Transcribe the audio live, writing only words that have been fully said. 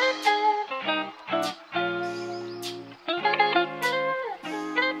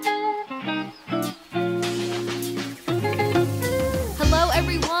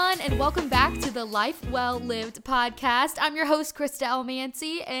the Life Well Lived podcast. I'm your host, Krista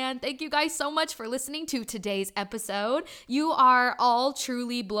Almancy, and thank you guys so much for listening to today's episode. You are all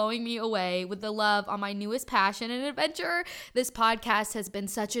truly blowing me away with the love on my newest passion and adventure. This podcast has been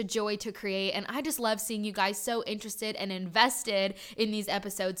such a joy to create, and I just love seeing you guys so interested and invested in these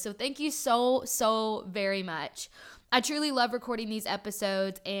episodes. So thank you so very much. I truly love recording these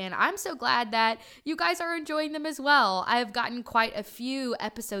episodes, and I'm so glad that you guys are enjoying them as well. I have gotten quite a few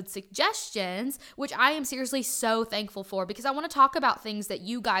episode suggestions, which I am seriously so thankful for because I want to talk about things that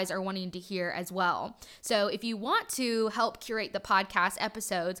you guys are wanting to hear as well. So if you want to help curate the podcast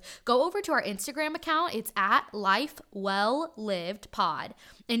episodes, go over to our Instagram account. It's at LifeWellLivedPod.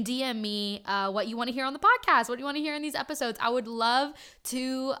 And DM me what you want to hear on the podcast. What do you want to hear in these episodes? I would love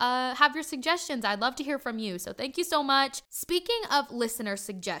to have your suggestions. I'd love to hear from you. So thank you so much. Speaking of listener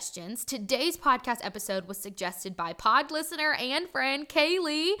suggestions, today's podcast episode was suggested by pod listener and friend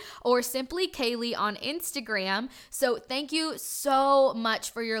Kaylee, or simply Kaylee on Instagram. So thank you so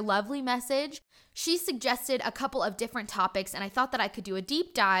much for your lovely message. She suggested a couple of different topics, and I thought that I could do a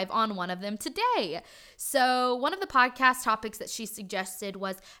deep dive on one of them today. So one of the podcast topics that she suggested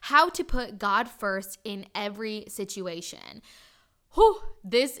was how to put God first in every situation. Whew,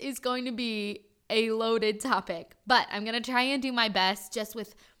 this is going to be a loaded topic, but I'm going to try and do my best just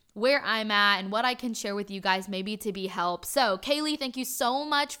with where I'm at and what I can share with you guys, maybe to be help. So Kaylee, thank you so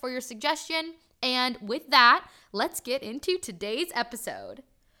much for your suggestion. And with that, let's get into today's episode.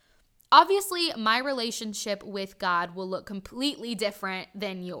 Obviously, my relationship with God will look completely different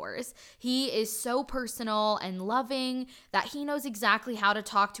than yours. He is so personal and loving that he knows exactly how to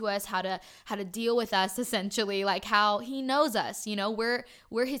talk to us, how to deal with us, essentially, like how he knows us. You know, we're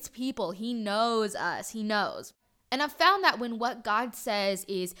his people. He knows us. He knows. And I've found that when what God says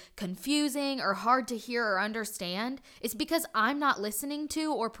is confusing or hard to hear or understand, it's because I'm not listening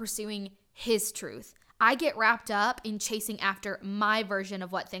to or pursuing his truth. I get wrapped up in chasing after my version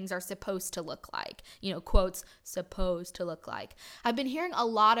of what things are supposed to look like. You know, quotes, supposed to look like. I've been hearing a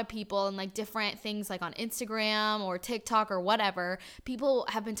lot of people and like different things like on Instagram or TikTok or whatever. People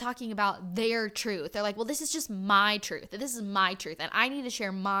have been talking about their truth. They're like, well, this is just my truth. This is my truth. And I need to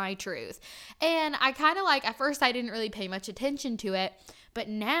share my truth. And I kind of like, at first I didn't really pay much attention to it. But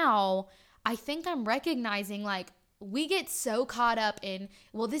now I think I'm recognizing like, we get so caught up in,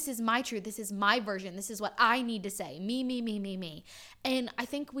 well, this is my truth. This is my version. This is what I need to say. Me. And I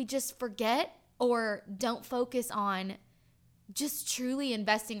think we just forget or don't focus on just truly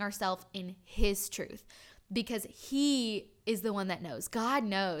investing ourselves in his truth because he is the one that knows. God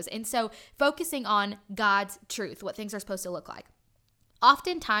knows. And so focusing on God's truth, what things are supposed to look like.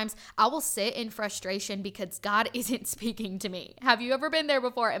 Oftentimes, I will sit in frustration because God isn't speaking to me. Have you ever been there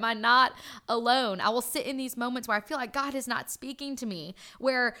before? Am I not alone? I will sit in these moments where I feel like God is not speaking to me,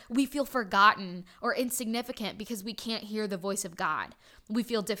 where we feel forgotten or insignificant because we can't hear the voice of God. We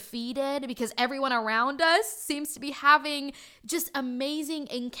feel defeated because everyone around us seems to be having just amazing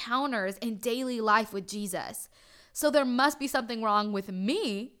encounters in daily life with Jesus. So there must be something wrong with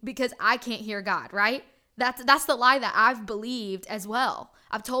me because I can't hear God, right? That's the lie that I've believed as well.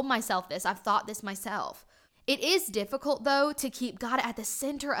 I've told myself this. I've thought this myself. It is difficult, though, to keep God at the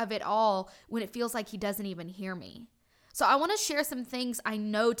center of it all when it feels like he doesn't even hear me. So I want to share some things I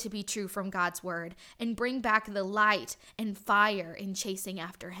know to be true from God's word and bring back the light and fire in chasing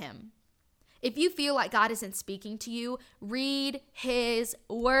after him. If you feel like God isn't speaking to you, read his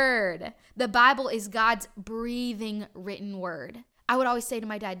word. The Bible is God's breathing written word. I would always say to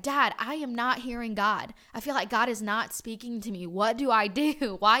my dad, Dad, I am not hearing God. I feel like God is not speaking to me. What do I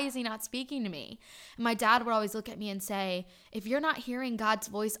do? Why is he not speaking to me? And my dad would always look at me and say, if you're not hearing God's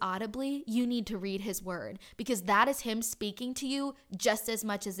voice audibly, you need to read his word because that is him speaking to you just as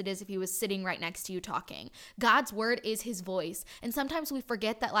much as it is if he was sitting right next to you talking. God's word is his voice. And sometimes we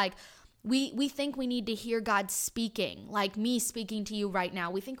forget that we think we need to hear God speaking, like me speaking to you right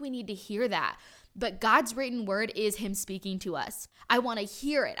now. We think we need to hear that. But God's written word is him speaking to us. I want to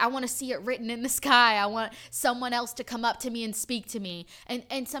hear it. I want to see it written in the sky. I want someone else to come up to me and speak to me.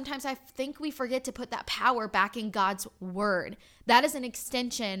 And sometimes I think we forget to put that power back in God's word. That is an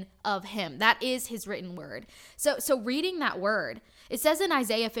extension of him. That is his written word. So reading that word, it says in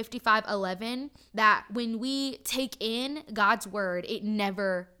Isaiah 55:11 that when we take in God's word, it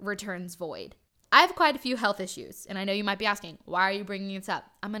never returns void. I have quite a few health issues, and I know you might be asking, why are you bringing this up?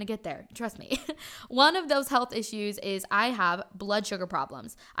 I'm going to get there. Trust me. One of those health issues is I have blood sugar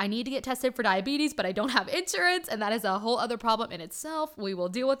problems. I need to get tested for diabetes, but I don't have insurance, and that is a whole other problem in itself. We will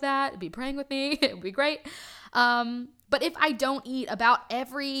deal with that. Be praying with me. It'll be great. But if I don't eat about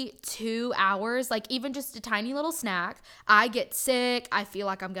every 2 hours, like even just a tiny little snack, I get sick. I feel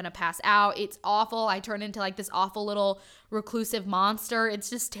like I'm going to pass out. It's awful. I turn into like this awful little reclusive monster. It's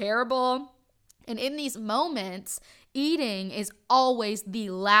just terrible. And in these moments, eating is always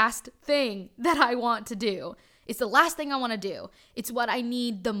the last thing that I want to do. It's the last thing I want to do. It's what I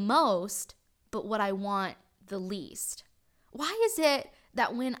need the most, but what I want the least. Why is it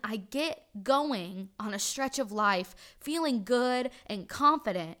that when I get going on a stretch of life, feeling good and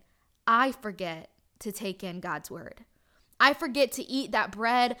confident, I forget to take in God's word? I forget to eat that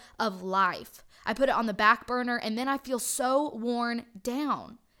bread of life. I put it on the back burner, and then I feel so worn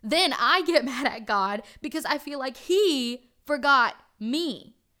down. Then I get mad at God because I feel like he forgot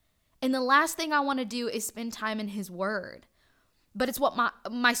me. And the last thing I want to do is spend time in his word. But it's what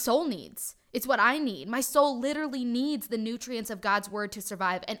my soul needs. It's what I need. My soul literally needs the nutrients of God's word to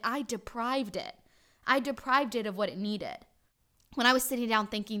survive, and I deprived it. I deprived it of what it needed. When I was sitting down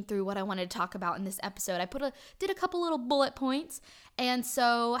thinking through what I wanted to talk about in this episode, I did a couple little bullet points. And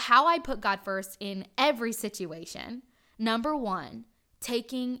so how I put God first in every situation. Number 1,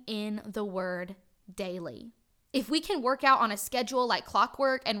 taking in the word daily. If we can work out on a schedule like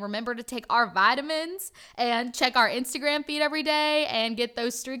clockwork and remember to take our vitamins and check our Instagram feed every day and get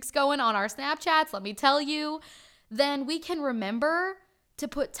those streaks going on our Snapchats, let me tell you, then we can remember to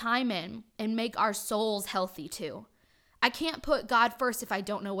put time in and make our souls healthy too. I can't put God first if I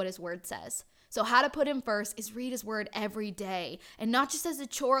don't know what his word says. So how to put him first is read his word every day, and not just as a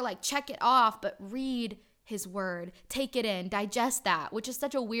chore, like check it off, but read his word, take it in, digest that, which is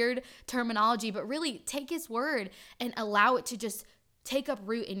such a weird terminology, but really take his word and allow it to just take up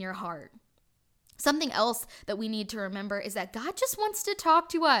root in your heart. Something else that we need to remember is that God just wants to talk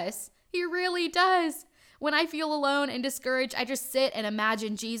to us. He really does. When I feel alone and discouraged, I just sit and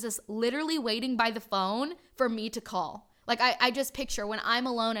imagine Jesus literally waiting by the phone for me to call. Like I just picture when I'm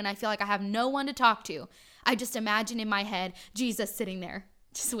alone and I feel like I have no one to talk to, I just imagine in my head, Jesus sitting there,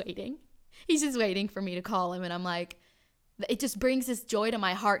 just waiting. He's just waiting for me to call him. And I'm like, it just brings this joy to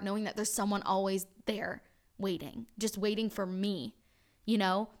my heart knowing that there's someone always there waiting, just waiting for me, you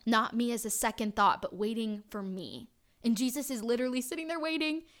know, not me as a second thought, but waiting for me. And Jesus is literally sitting there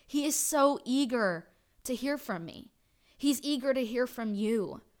waiting. He is so eager to hear from me. He's eager to hear from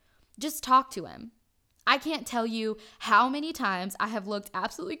you. Just talk to him. I can't tell you how many times I have looked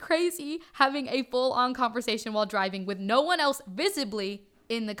absolutely crazy having a full-on conversation while driving with no one else visibly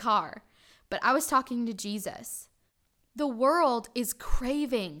in the car. But I was talking to Jesus. The world is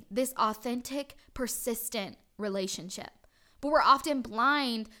craving this authentic, persistent relationship, but we're often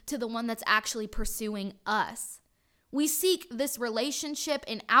blind to the one that's actually pursuing us. We seek this relationship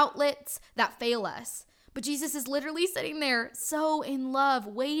in outlets that fail us, but Jesus is literally sitting there so in love,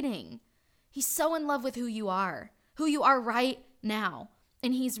 waiting. He's so in love with who you are right now,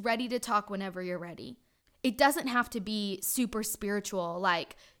 and he's ready to talk whenever you're ready. It doesn't have to be super spiritual,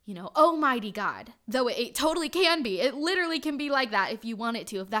 like, you know, almighty God, though it totally can be. It literally can be like that if you want it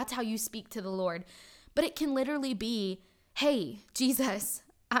to, if that's how you speak to the Lord. But it can literally be, hey, Jesus,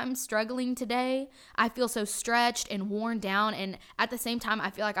 I'm struggling today. I feel so stretched and worn down. And at the same time, I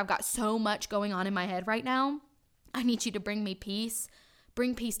feel like I've got so much going on in my head right now. I need you to bring me peace.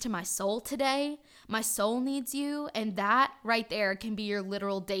 Bring peace to my soul today. My soul needs you. And that right there can be your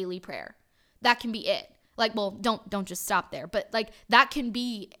literal daily prayer. That can be it. Like, well, don't just stop there. But like that can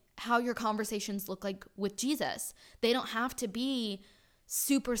be how your conversations look like with Jesus. They don't have to be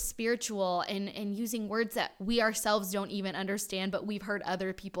super spiritual and using words that we ourselves don't even understand, but we've heard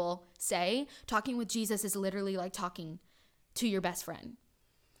other people say. Talking with Jesus is literally like talking to your best friend.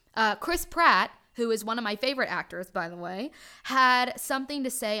 Chris Pratt, who is one of my favorite actors, by the way, had something to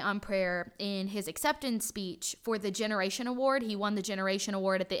say on prayer in his acceptance speech for the Generation Award. He won the Generation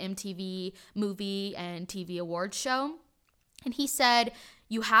Award at the MTV Movie and TV Awards show. And he said,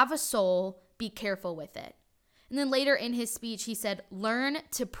 "You have a soul, be careful with it." And then later in his speech, he said, "Learn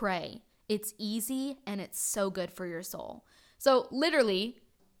to pray. It's easy and it's so good for your soul." So literally,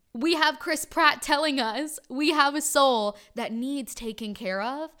 we have Chris Pratt telling us we have a soul that needs taken care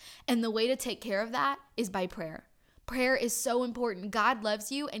of. And the way to take care of that is by prayer. Prayer is so important. God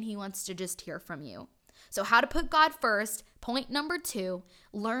loves you and he wants to just hear from you. So how to put God first. Point number 2,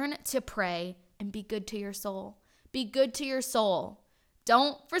 learn to pray and be good to your soul. Be good to your soul.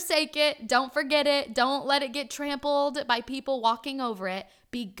 Don't forsake it. Don't forget it. Don't let it get trampled by people walking over it.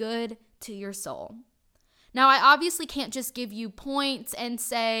 Be good to your soul. Now, I obviously can't just give you points and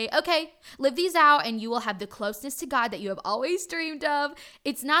say, okay, live these out and you will have the closeness to God that you have always dreamed of.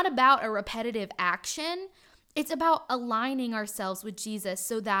 It's not about a repetitive action. It's about aligning ourselves with Jesus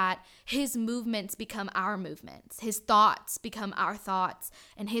so that his movements become our movements, his thoughts become our thoughts,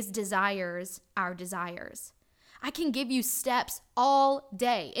 and his desires our desires. I can give you steps all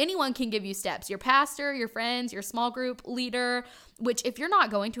day. Anyone can give you steps. Your pastor, your friends, your small group leader, which if you're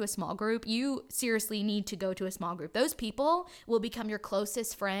not going to a small group, you seriously need to go to a small group. Those people will become your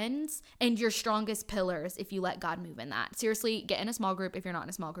closest friends and your strongest pillars if you let God move in that. Seriously, get in a small group if you're not in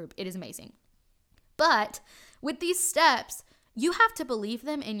a small group. It is amazing. But with these steps, you have to believe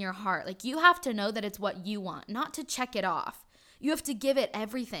them in your heart. Like you have to know that it's what you want, not to check it off. You have to give it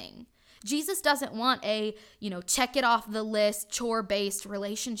everything. Jesus doesn't want a, check it off the list, chore-based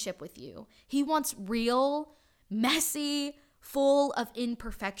relationship with you. He wants real, messy, full of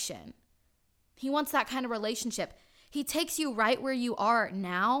imperfection. He wants that kind of relationship. He takes you right where you are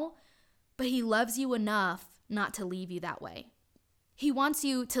now, but he loves you enough not to leave you that way. He wants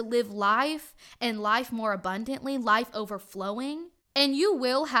you to live life and life more abundantly, life overflowing, and you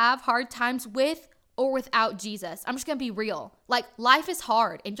will have hard times with or without Jesus. I'm just going to be real. Like life is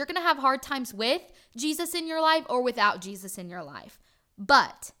hard and you're going to have hard times with Jesus in your life or without Jesus in your life.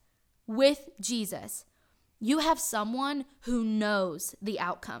 But with Jesus, you have someone who knows the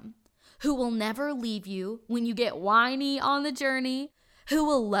outcome, who will never leave you when you get whiny on the journey, who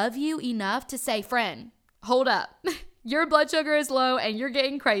will love you enough to say, friend, hold up. Your blood sugar is low and you're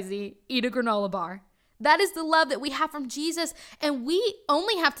getting crazy. Eat a granola bar. That is the love that we have from Jesus, and we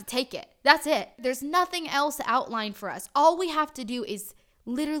only have to take it. That's it. There's nothing else outlined for us. All we have to do is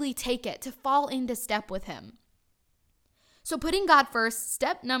literally take it to fall into step with him. So putting God first,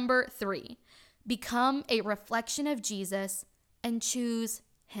 step number 3, become a reflection of Jesus and choose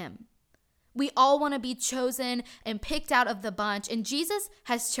him. We all want to be chosen and picked out of the bunch, and Jesus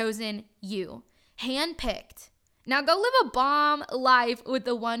has chosen you, handpicked. Now go live a bomb life with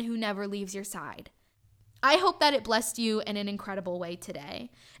the one who never leaves your side. I hope that it blessed you in an incredible way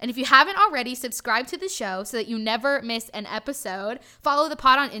today. And if you haven't already, subscribe to the show so that you never miss an episode. Follow the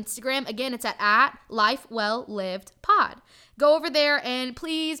pod on Instagram. Again, it's at LifeWellLivedPod. Go over there and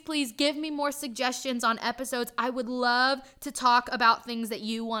please give me more suggestions on episodes. I would love to talk about things that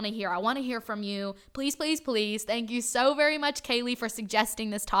you want to hear. I want to hear from you. Please. Thank you so very much, Kaylee, for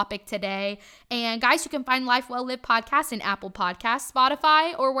suggesting this topic today. And guys, you can find Life Well Lived podcast in Apple Podcasts,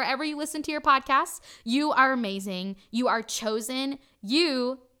 Spotify, or wherever you listen to your podcasts. You are amazing. You are chosen.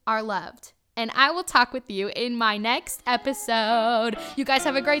 You are loved. And I will talk with you in my next episode. You guys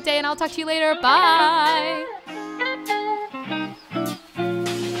have a great day, and I'll talk to you later. Bye.